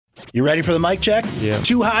You ready for the mic check? Yeah.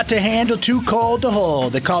 Too hot to handle, too cold to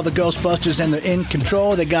hold. They call the Ghostbusters and they're in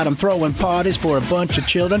control. They got them throwing parties for a bunch of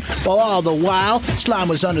children. While all the while, slime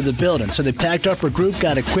was under the building. So they packed up her group,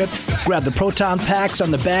 got equipped, grabbed the proton packs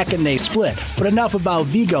on the back, and they split. But enough about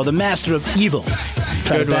Vigo, the master of evil.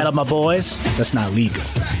 Try to battle my boys? That's not legal.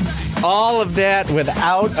 All of that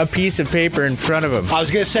without a piece of paper in front of him. I was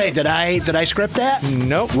going to say, did I script that?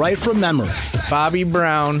 Nope. Right from memory. Bobby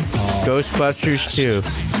Brown, Ghostbusters 2.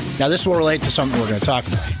 Now, this will relate to something we're going to talk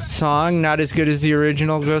about. Song, not as good as the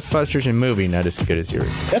original Ghostbusters, and movie, not as good as the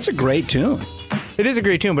original. That's a great tune. It is a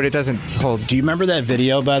great tune, but it doesn't hold. Do you remember that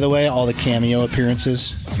video, by the way? All the cameo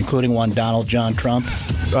appearances, including one Donald John Trump?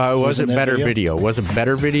 It was a better video. Was a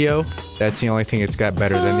better video. That's the only thing it's got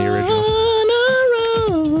better than the original.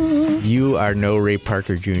 You are no Ray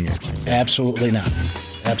Parker Jr. Absolutely not.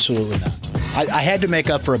 Absolutely not. I had to make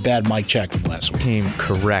up for a bad mic check from last week. Came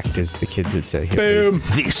correct, as the kids would say. Boom.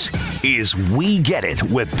 This is We Get It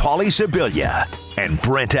with Paulie Sibilia and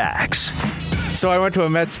Brent Axe. So I went to a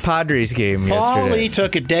Mets-Padres game yesterday. Paulie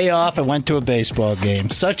took a day off and went to a baseball game.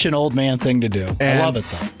 Such an old man thing to do. I love it,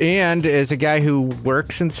 though. And as a guy who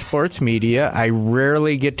works in sports media, I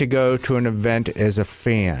rarely get to go to an event as a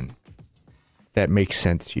fan. That makes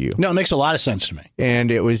sense to you. No, it makes a lot of sense to me.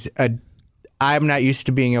 And it was I'm not used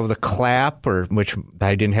to being able to clap, which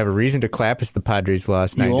I didn't have a reason to clap as the Padres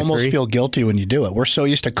lost 9-3. You almost feel guilty when you do it. We're so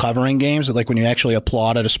used to covering games that, like, when you actually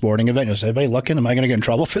applaud at a sporting event, is everybody looking? Am I going to get in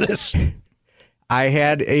trouble for this? I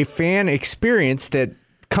had a fan experience that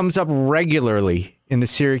comes up regularly in the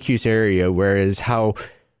Syracuse area, whereas how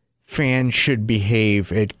fans should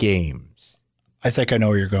behave at games. I think I know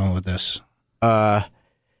where you're going with this.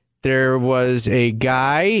 There was a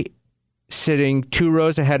guy sitting 2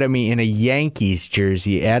 rows ahead of me in a Yankees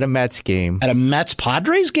jersey at a Mets game. At a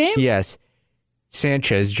Mets-Padres game? Yes.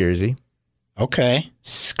 Sanchez jersey. Okay.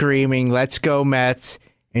 Screaming, "Let's go Mets,"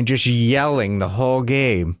 and just yelling the whole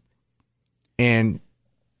game. And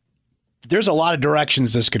there's a lot of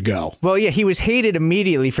directions this could go. Well, yeah, he was hated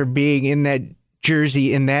immediately for being in that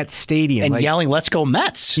jersey in that stadium. And yelling, "Let's go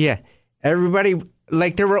Mets." Yeah. Everybody,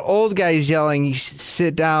 like, there were old guys yelling,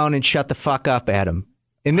 "Sit down and shut the fuck up" at him.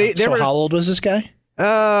 And how old was this guy?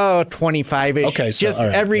 Oh, 25-ish. Okay, so just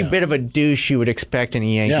every bit of a douche you would expect in a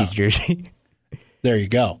Yankees jersey. There you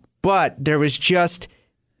go. But there was just,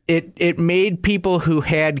 it made people who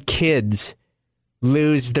had kids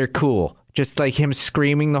lose their cool. Just like him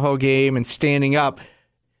screaming the whole game and standing up.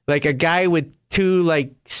 Like a guy with 2,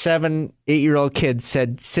 7, 8-year-old kids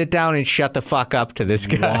said, "Sit down and shut the fuck up" to this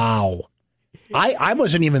guy. Wow. I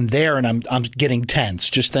wasn't even there, and I'm getting tense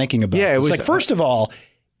just thinking about it. It was like, first of all,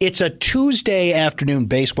 it's a Tuesday afternoon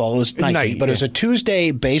baseball. It was night game, but it was a Tuesday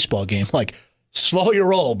baseball game. Like, slow your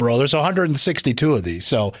roll, bro. There's 162 of these.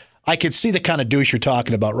 So I could see the kind of douche you're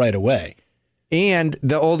talking about right away. And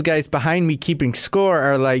the old guys behind me keeping score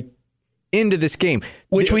are like into this game.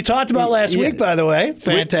 Which we talked about last week, by the way.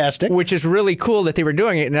 Fantastic. Which is really cool that they were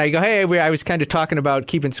doing it. And I go, hey, I was kind of talking about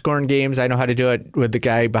keeping score in games. I know how to do it with the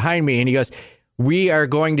guy behind me. And he goes, "We are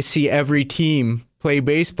going to see every team play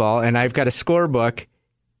baseball, and I've got a scorebook,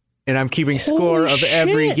 and I'm keeping score of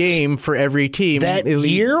every game for every team." That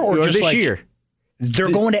year or just this year?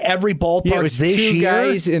 They're going to every ballpark it was this year? 2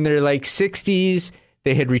 guys in their 60s.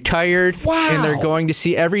 They had retired. Wow. And they're going to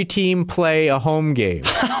see every team play a home game.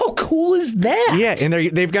 How cool is that? Yeah, and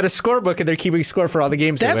they've got a scorebook, and they're keeping score for all the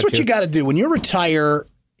games. That's what you got to do. When you retire,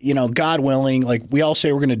 God willing, like we all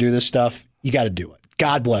say we're going to do this stuff, you got to do it.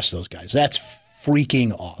 God bless those guys. That's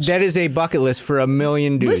freaking awesome. That is a bucket list for a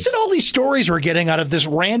million dudes. Listen to all these stories we're getting out of this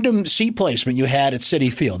random seat placement you had at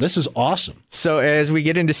Citi Field. This is awesome. So as we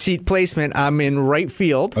get into seat placement, I'm in right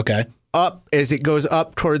field. Okay. Up as it goes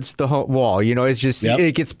up towards the wall. It's just,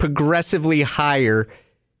 it gets progressively higher.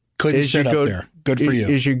 Couldn't sit up there. Good for you.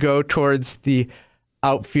 As you go towards the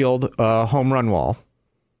outfield home run wall,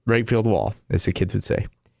 right field wall, as the kids would say,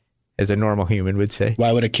 as a normal human would say.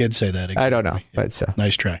 Why would a kid say that? Exactly? I don't know, but so.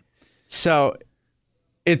 Nice try. So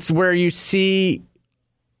it's where you see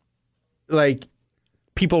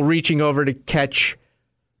people reaching over to catch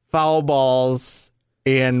foul balls,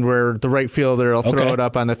 and where the right fielder will throw it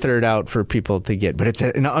up on the third out for people to get. But it's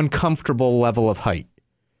at an uncomfortable level of height.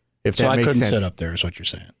 If that makes sense. So I couldn't sit up there is what you're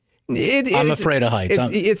saying. I'm afraid of heights.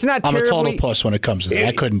 It's not terribly, I'm a total puss when it comes to that.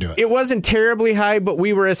 I couldn't do it. It wasn't terribly high, but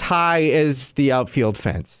we were as high as the outfield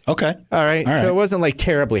fence. Okay. All right. So it wasn't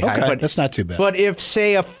terribly high. Okay, but that's not too bad. But if,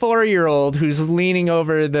 say, a 4-year-old who's leaning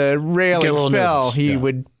over the railing fell, he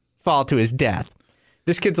would fall to his death.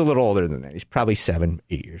 This kid's a little older than that. He's probably 7,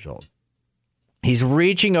 8 years old. He's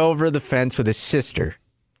reaching over the fence with his sister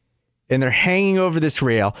and they're hanging over this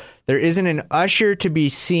rail. There isn't an usher to be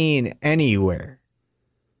seen anywhere,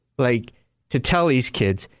 like, to tell these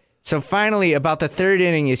kids. So finally, about the third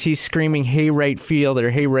inning, as he's screaming, "Hey, right fielder,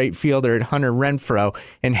 at Hunter Renfroe,"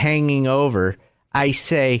 and hanging over, I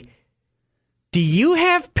say, "Do you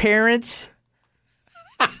have parents?"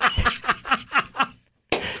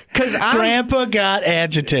 Because Grandpa got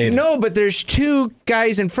agitated. No, but there's two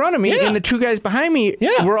guys in front of me, and the two guys behind me.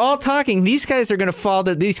 Yeah. We're all talking. These guys are going to fall.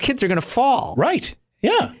 These kids are going to fall. Right.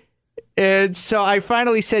 Yeah. And so I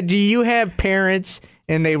finally said, "Do you have parents?"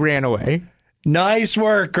 And they ran away. Nice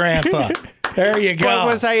work, Grandpa. There you go. But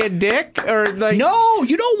was I a dick or like? No,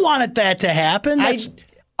 you don't want that to happen.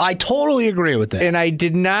 I totally agree with that. And I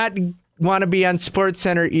did not want to be on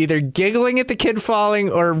SportsCenter either giggling at the kid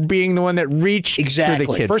falling or being the one that reached for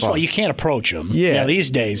the kid. First falling. of all, you can't approach them. Yeah. You know,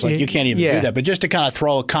 these days, like you can't even do that. But just to kind of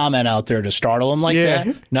throw a comment out there to startle them like that.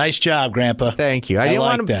 Nice job, Grandpa. Thank you. I didn't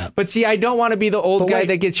like want to, that. But see, I don't want to be the old guy wait.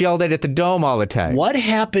 that gets yelled at the Dome all the time. What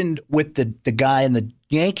happened with the guy in the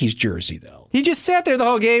Yankees jersey, though? He just sat there the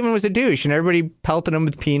whole game and was a douche, and everybody pelted him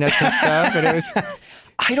with peanuts and stuff. And it was.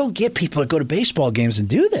 I don't get people that go to baseball games and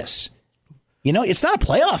do this. You know, it's not a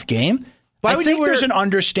playoff game. I think there's an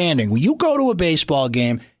understanding. When you go to a baseball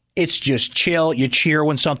game, it's just chill. You cheer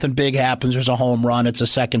when something big happens. There's a home run. It's a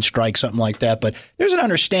second strike, something like that. But there's an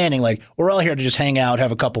understanding, like, we're all here to just hang out,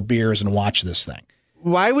 have a couple beers, and watch this thing.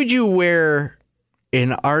 Why would you wear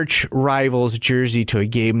an arch rival's jersey to a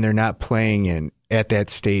game they're not playing in at that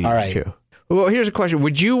stadium, all right. too? Well, here's a question.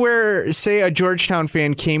 Would you wear, say, a Georgetown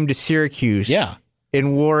fan came to Syracuse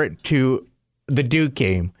and wore it to the Duke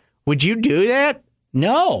game? Would you do that?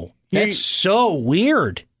 No. That's so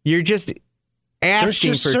weird. You're just asking There's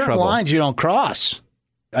just for certain trouble. lines you don't cross.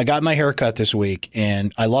 I got my haircut this week,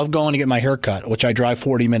 and I love going to get my haircut, which I drive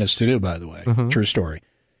 40 minutes to do, by the way. Mm-hmm. True story.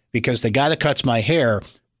 Because the guy that cuts my hair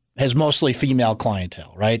has mostly female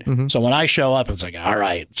clientele, right? Mm-hmm. So when I show up, it's like, all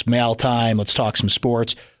right, it's mail time. Let's talk some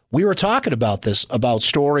sports. We were talking about this, about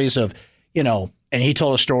stories of, you know, and he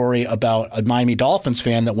told a story about a Miami Dolphins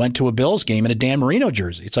fan that went to a Bills game in a Dan Marino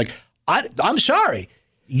jersey. It's like, I'm sorry.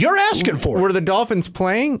 You're asking for it. Were the Dolphins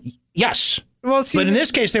playing? Yes. Well, see, but in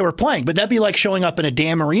this case, they were playing. But that'd be like showing up in a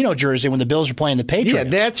Dan Marino jersey when the Bills are playing the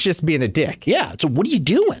Patriots. Yeah, that's just being a dick. Yeah. So what are you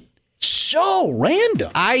doing? So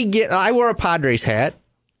random. I wore a Padres hat,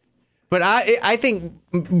 but I think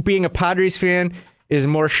being a Padres fan is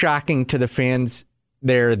more shocking to the fans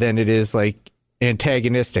there than it is like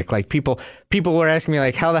antagonistic. Like people were asking me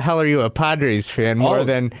like, how the hell are you a Padres fan more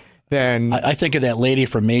than I think of that lady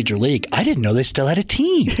from Major League. I didn't know they still had a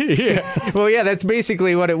team. Yeah. Well, yeah, that's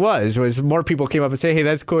basically what it was more people came up and say, hey,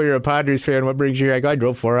 that's cool. You're a Padres fan. What brings you here? I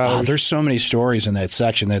drove 4 hours. There's so many stories in that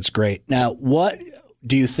section. That's great. Now, what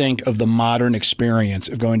do you think of the modern experience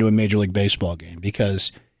of going to a Major League Baseball game?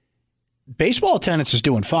 Because baseball attendance is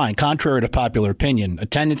doing fine, contrary to popular opinion.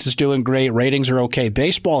 Attendance is doing great. Ratings are okay.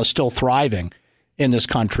 Baseball is still thriving in this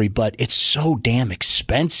country, but it's so damn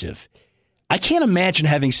expensive. I can't imagine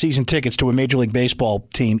having season tickets to a Major League Baseball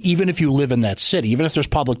team, even if you live in that city, even if there's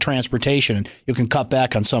public transportation and you can cut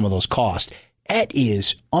back on some of those costs. It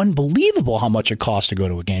is unbelievable how much it costs to go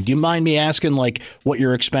to a game. Do you mind me asking, like, what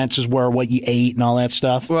your expenses were, what you ate, and all that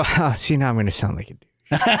stuff? Well, see, now I'm going to sound like a douche.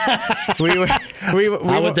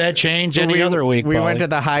 How would that change any other week? We Paulie? went to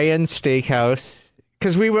the high-end steakhouse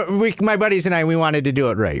because my buddies and I, we wanted to do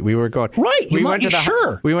it right. We were going right. We went to the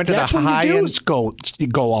That's what high you do end. Is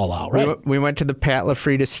go all out, right? We went to the Pat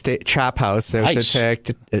LaFrida Chop House that was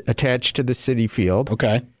attached to the City Field.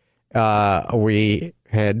 Okay. We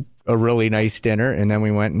had a really nice dinner, and then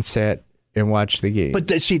we went and sat and watched the game. But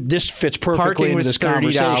see, this fits perfectly Parking into was this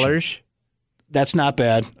conversation. $30. That's not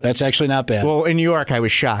bad. That's actually not bad. Well, in New York, I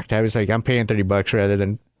was shocked. I was like, I'm paying $30 rather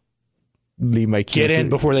than leave my kids. Get in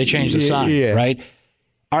before they change the sign, yeah. right?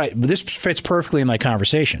 All right, but this fits perfectly in my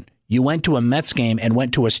conversation. You went to a Mets game and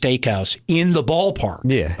went to a steakhouse in the ballpark.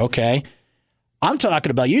 Yeah. Okay. I'm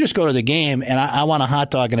talking about you just go to the game and I want a hot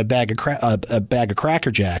dog and a bag of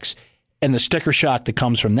Cracker Jacks and the sticker shock that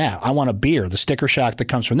comes from that. I want a beer, the sticker shock that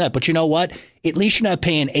comes from that. But you know what? At least you're not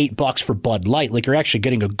paying $8 for Bud Light. Like, you're actually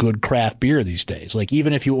getting a good craft beer these days. Like,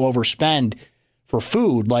 even if you overspend for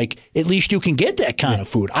food, like, at least you can get that kind of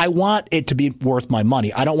food. I want it to be worth my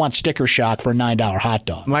money. I don't want sticker shock for a $9 hot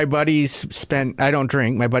dog. My buddies spent, I don't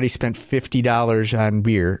drink, my buddies spent $50 on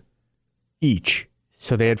beer each.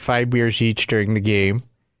 So they had 5 beers each during the game.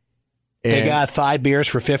 They got 5 beers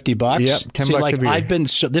for $50. Yep, $10 a beer.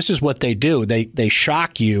 So this is what they do. They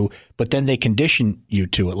shock you, but then they condition you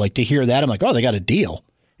to it. Like, to hear that, I'm like, oh, they got a deal.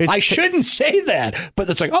 I shouldn't say that, but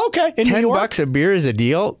it's like, okay. In New York, $10 a beer is a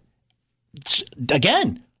deal.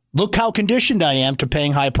 Again, Look how conditioned I am to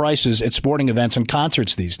paying high prices at sporting events and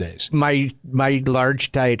concerts these days. My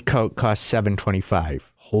large Diet Coke costs $7.25.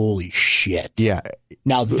 Holy shit. Yeah.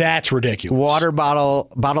 Now that's ridiculous. Bottle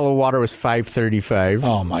of water was $5.35.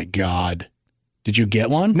 Oh my God. Did you get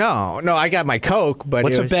one? No, I got my Coke, but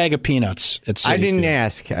what's a bag of peanuts at Citi I didn't Field?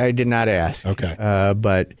 ask. I did not ask. Okay.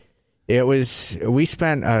 But we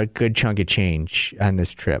spent a good chunk of change on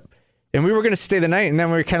this trip. And we were going to stay the night, and then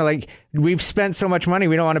we were kind of like, we've spent so much money,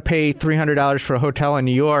 we don't want to pay $300 for a hotel in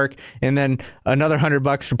New York, and then another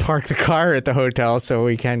 $100 to park the car at the hotel. So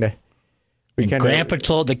we kind of, Grandpa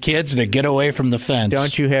told the kids to get away from the fence.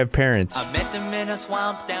 Don't you have parents? I met him in a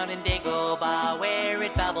swamp down in Dagobah, where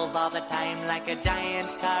it bubbles all the time like a giant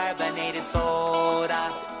carbonated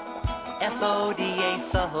soda. S-O-D-A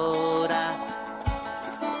soda.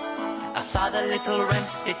 I saw the little runt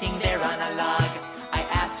sitting there on a log. I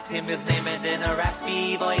asked him his name, and in a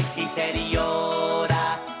raspy voice he said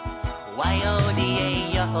Yoda.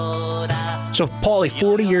 Y-O-D-A, Yoda. So, Paulie,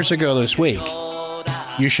 40 years ago this week,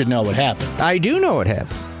 you should know what happened. I do know what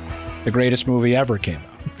happened. The greatest movie ever came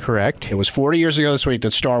out. Correct. It was 40 years ago this week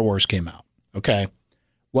that Star Wars came out. Okay.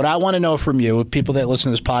 What I want to know from you, people that listen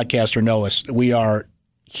to this podcast or know us, we are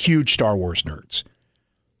huge Star Wars nerds.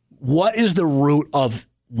 What is the root of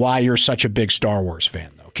why you're such a big Star Wars fan,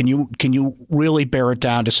 though? Can you really bear it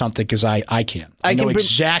down to something? Because I can't. I know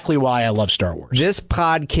exactly why I love Star Wars. This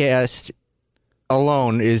podcast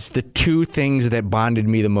alone is the two things that bonded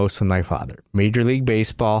me the most with my father: Major League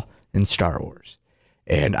Baseball and Star Wars.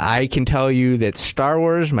 And I can tell you that Star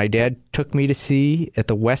Wars, my dad took me to see at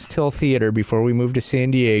the West Hill Theater before we moved to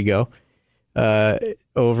San Diego,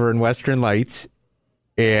 over in Western Lights.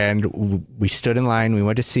 And we stood in line. We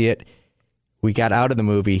went to see it. We got out of the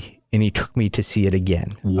movie, and he took me to see it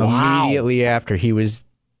again. Wow. Immediately after. He was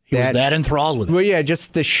that enthralled with it. Well, yeah,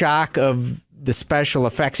 just the shock of the special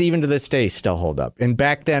effects, even to this day, still hold up. And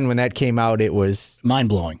back then, when that came out, it was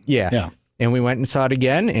mind-blowing. Yeah. And we went and saw it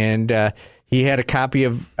again, and he had a copy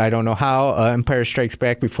of, I don't know how, Empire Strikes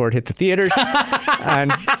Back before it hit the theaters on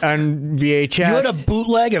VHS. You had a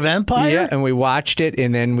bootleg of Empire? Yeah, and we watched it,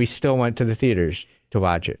 and then we still went to the theaters to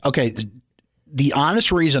watch it. Okay, the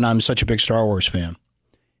honest reason I'm such a big Star Wars fan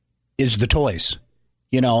is the toys.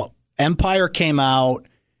 You know, Empire came out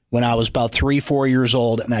when I was about 3-4 years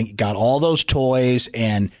old, and I got all those toys,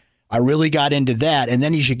 and I really got into that. And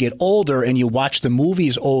then as you get older and you watch the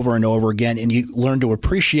movies over and over again, and you learn to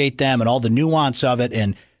appreciate them and all the nuance of it.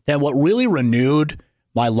 And then what really renewed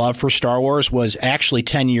my love for Star Wars was actually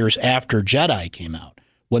 10 years after Jedi came out,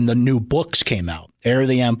 when the new books came out, Heir of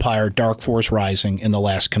the Empire, Dark Force Rising, and The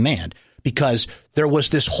Last Command. Because there was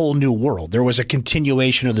this whole new world. There was a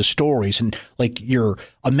continuation of the stories, and like your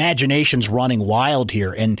imagination's running wild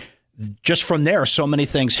here. And just from there, so many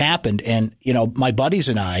things happened. And, you know, my buddies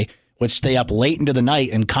and I would stay up late into the night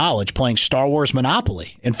in college playing Star Wars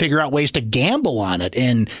Monopoly and figure out ways to gamble on it.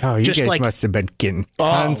 And you just guys must have been getting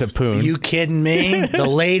tons of poon. You kidding me? The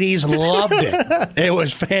ladies loved it. It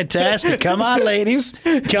was fantastic. Come on, ladies.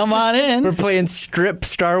 Come on in. We're playing strip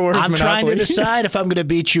Star Wars I'm Monopoly. trying to decide if I'm going to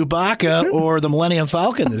beat Chewbacca or the Millennium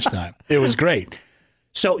Falcon this time. It was great.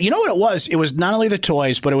 So, you know what it was? It was not only the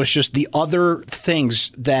toys, but it was just the other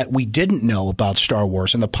things that we didn't know about Star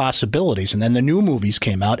Wars and the possibilities. And then the new movies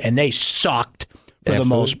came out, and they sucked for the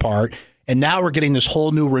most part. And now we're getting this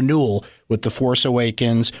whole new renewal with The Force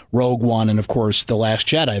Awakens, Rogue One, and, of course, The Last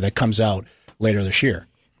Jedi that comes out later this year.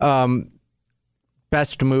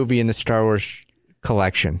 Best movie in the Star Wars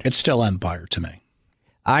collection. It's still Empire to me.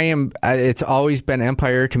 It's always been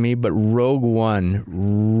Empire to me, but Rogue One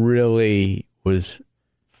really was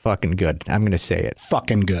fucking good. I'm going to say it.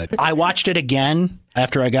 Fucking good. I watched it again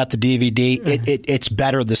after I got the DVD. It's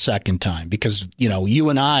better the second time because, you know, you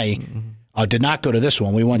and I did not go to this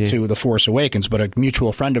one. We went to The Force Awakens, but a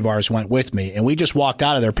mutual friend of ours went with me, and we just walked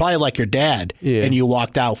out of there, probably like your dad, and you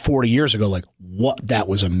walked out 40 years ago like, what? That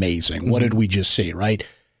was amazing. What did we just see, right?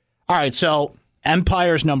 All right, so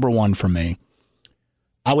Empire's number one for me.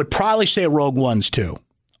 I would probably say Rogue One's too.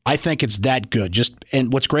 I think it's that good.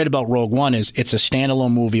 And what's great about Rogue One is it's a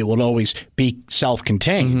standalone movie. It will always be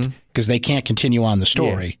self-contained because they can't continue on the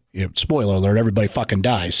story. Yeah. Spoiler alert, everybody fucking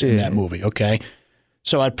dies in that movie, okay?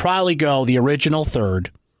 So I'd probably go the original third,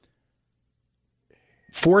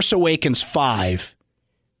 Force Awakens 5,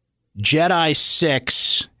 Jedi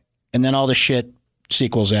 6, and then all the shit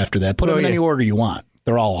sequels after that. Put them in any order you want.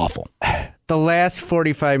 They're all awful. The last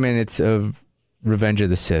 45 minutes of Revenge of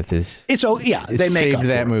the Sith is... they make up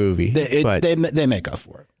that for movie. They make up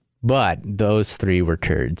for it. But those three were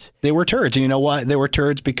turds. They were turds. And you know why they were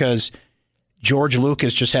turds? Because George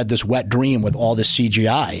Lucas just had this wet dream with all this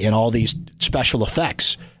CGI and all these special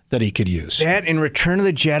effects that he could use. That in Return of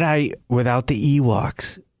the Jedi without the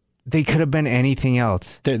Ewoks. They could have been anything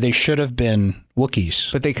else. They should have been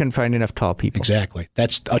Wookiees. But they couldn't find enough tall people. Exactly.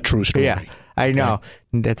 That's a true story. Yeah, I know.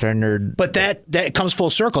 Okay. That's our nerd. But that comes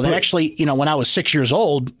full circle. That actually, when I was 6 years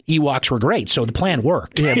old, Ewoks were great, so the plan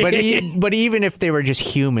worked. Yeah, but even if they were just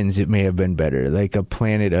humans, it may have been better. Like a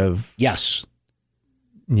planet of... Yes.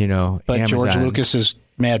 But Amazon. George Lucas's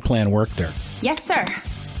mad plan worked there. Yes, sir.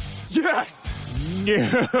 Yes.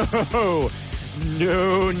 No.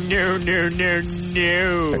 No.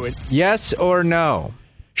 Yes or no?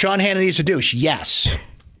 Sean Hannity's a douche. Yes.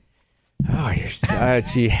 Oh,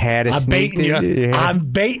 you had a sneak. I'm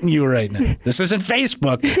baiting you right now. This isn't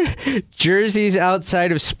Facebook. Jerseys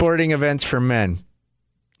outside of sporting events for men.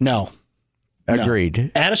 No. Agreed. No.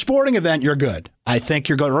 At a sporting event, you're good. I think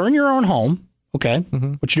you're good. Or in your own home. Okay.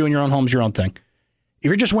 Mm-hmm. What you do in your own home is your own thing. If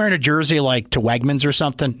you're just wearing a jersey like to Wegmans or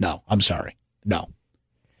something, no. I'm sorry. No.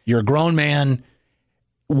 You're a grown man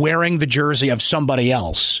wearing the jersey of somebody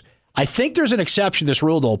else. I think there's an exception to this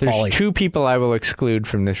rule, though, Paulie. There's two people I will exclude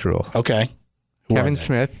from this rule. Okay. Kevin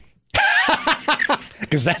Smith.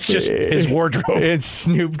 Because that's just his wardrobe. It's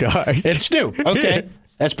Snoop Dogg. It's Snoop. Okay.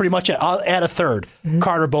 That's pretty much it. I'll add a third.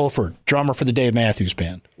 Carter Beauford, drummer for the Dave Matthews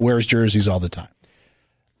Band, wears jerseys all the time.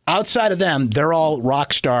 Outside of them, they're all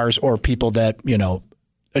rock stars or people that,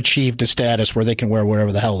 achieved a status where they can wear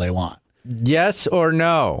whatever the hell they want. Yes or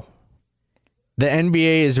no? The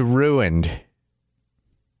NBA is ruined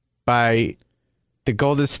by the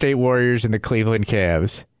Golden State Warriors and the Cleveland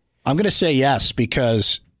Cavs. I'm going to say yes,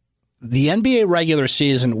 because the NBA regular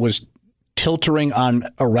season was tilting on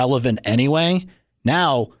irrelevant anyway.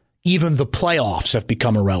 Now, even the playoffs have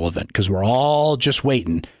become irrelevant because we're all just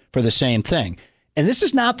waiting for the same thing. And this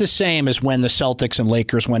is not the same as when the Celtics and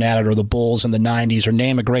Lakers went at it, or the Bulls in the 90s, or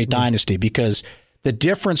name a great dynasty, because the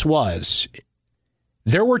difference was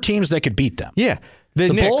there were teams that could beat them. Yeah. The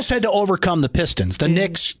Bulls had to overcome the Pistons. The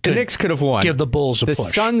Knicks could have won. Give the Bulls a push. The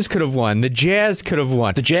Suns could have won. The Jazz could have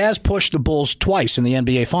won. The Jazz pushed the Bulls twice in the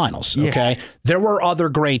NBA Finals. Okay, there were other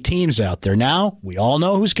great teams out there. Now we all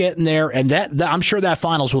know who's getting there, and that I'm sure that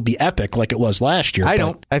Finals will be epic like it was last year. I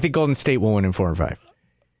don't. I think Golden State will win in 4 and 5.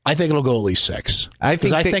 I think it'll go at least 6.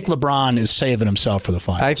 Because I think LeBron is saving himself for the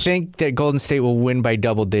finals. I think that Golden State will win by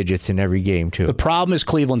double digits in every game, too. The problem is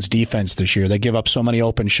Cleveland's defense this year. They give up so many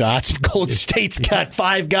open shots. Golden State's got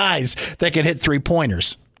 5 guys that can hit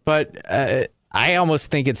 3-pointers. But I almost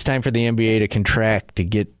think it's time for the NBA to contract to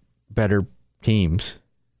get better teams.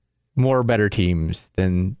 More better teams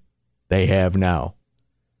than they have now.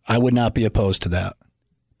 I would not be opposed to that.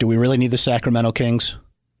 Do we really need the Sacramento Kings?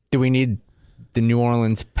 Do we need the New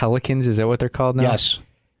Orleans Pelicans? Is that what they're called now? Yes.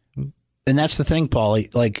 And that's the thing,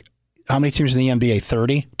 Paulie. Like, how many teams in the NBA?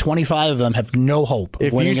 30? 25 of them have no hope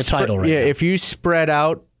of winning a title right now. If you spread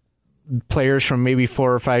out players from maybe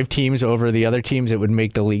 4 or 5 teams over the other teams, it would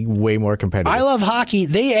make the league way more competitive. I love hockey.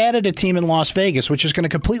 They added a team in Las Vegas, which is going to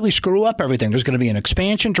completely screw up everything. There's going to be an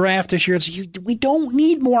expansion draft this year. We don't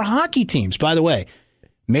need more hockey teams, by the way.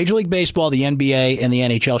 Major League Baseball, the NBA, and the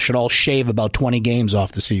NHL should all shave about 20 games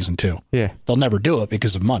off the season, too. Yeah. They'll never do it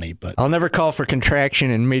because of money. But I'll never call for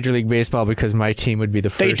contraction in Major League Baseball because my team would be the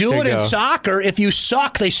first to go. They do it in soccer. If you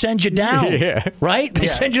suck, they send you down. Yeah. Right? They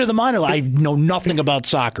send you to the minor league. I know nothing about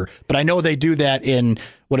soccer, but I know they do that in,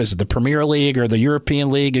 the Premier League or the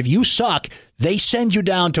European League. If you suck, they send you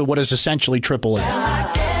down to what is essentially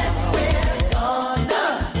AAA.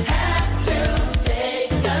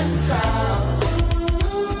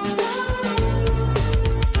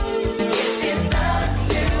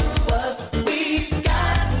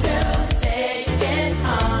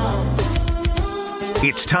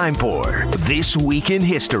 It's time for This Week in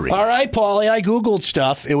History. All right, Paulie, I Googled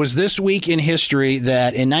stuff. It was this week in history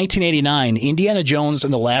that in 1989, Indiana Jones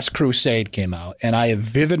and the Last Crusade came out. And I have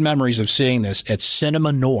vivid memories of seeing this at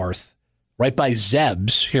Cinema North, right by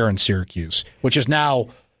Zeb's here in Syracuse, which is now,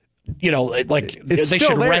 they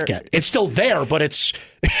should wreck it. It's still there, but it's...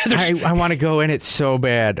 I want to go in it so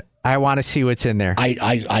bad. I want to see what's in there.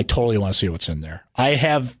 I totally want to see what's in there.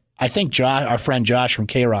 I think our friend Josh from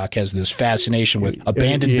K-Rock has this fascination with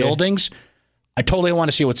abandoned buildings. I totally want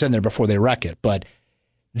to see what's in there before they wreck it. But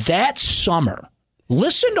that summer,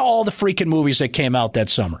 listen to all the freaking movies that came out that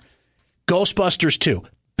summer. Ghostbusters 2,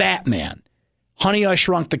 Batman, Honey, I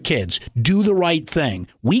Shrunk the Kids, Do the Right Thing,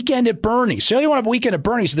 Weekend at Bernie's. Say you want a Weekend at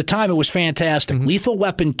Bernie's. At the time, it was fantastic. Mm-hmm. Lethal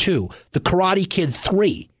Weapon 2, The Karate Kid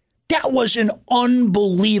 3. That was an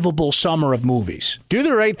unbelievable summer of movies. Do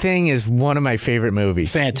the Right Thing is one of my favorite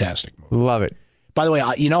movies. Fantastic movie. Love it. By the way,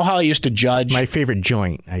 you know how I used to judge... My favorite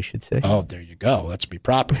joint, I should say. Oh, there you go. Let's be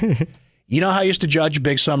proper. You know how I used to judge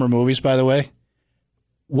big summer movies, by the way?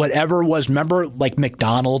 whatever was, remember, like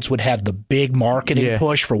McDonald's would have the big marketing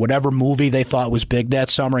push for whatever movie they thought was big that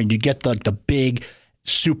summer, and you get the big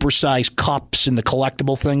supersized cups and the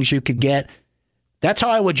collectible things you could get. That's how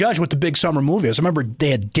I would judge what the big summer movie is. I remember they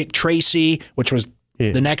had Dick Tracy, which was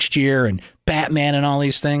the next year, and Batman and all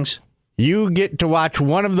these things. You get to watch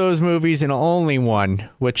one of those movies and only one.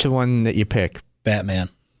 Which one that you pick? Batman.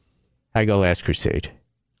 I go Last Crusade.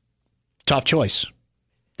 Tough choice.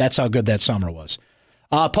 That's how good that summer was.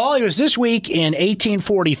 Paul, it was this week in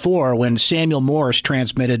 1844 when Samuel Morse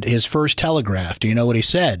transmitted his first telegraph. Do you know what he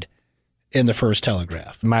said in the first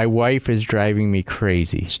telegraph? My wife is driving me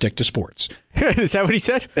crazy. Stick to sports. Is that what he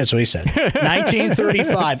said? That's what he said.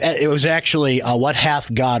 1935. It was actually What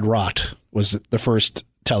Hath God Wrought was the first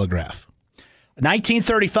telegraph.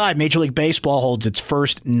 1935, Major League Baseball holds its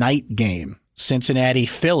first night game. Cincinnati,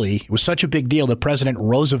 Philly. It was such a big deal that President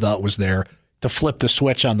Roosevelt was there to flip the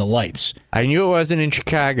switch on the lights. I knew it wasn't in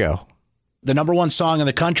Chicago. The number one song in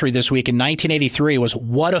the country this week in 1983 was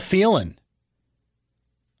What a Feelin'.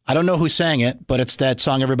 I don't know who sang it, but it's that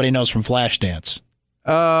song everybody knows from Flashdance.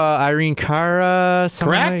 Irene Cara.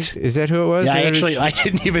 Correct. Is that who it was? Yeah, I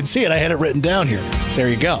didn't even see it. I had it written down here. There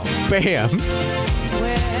you go. Bam.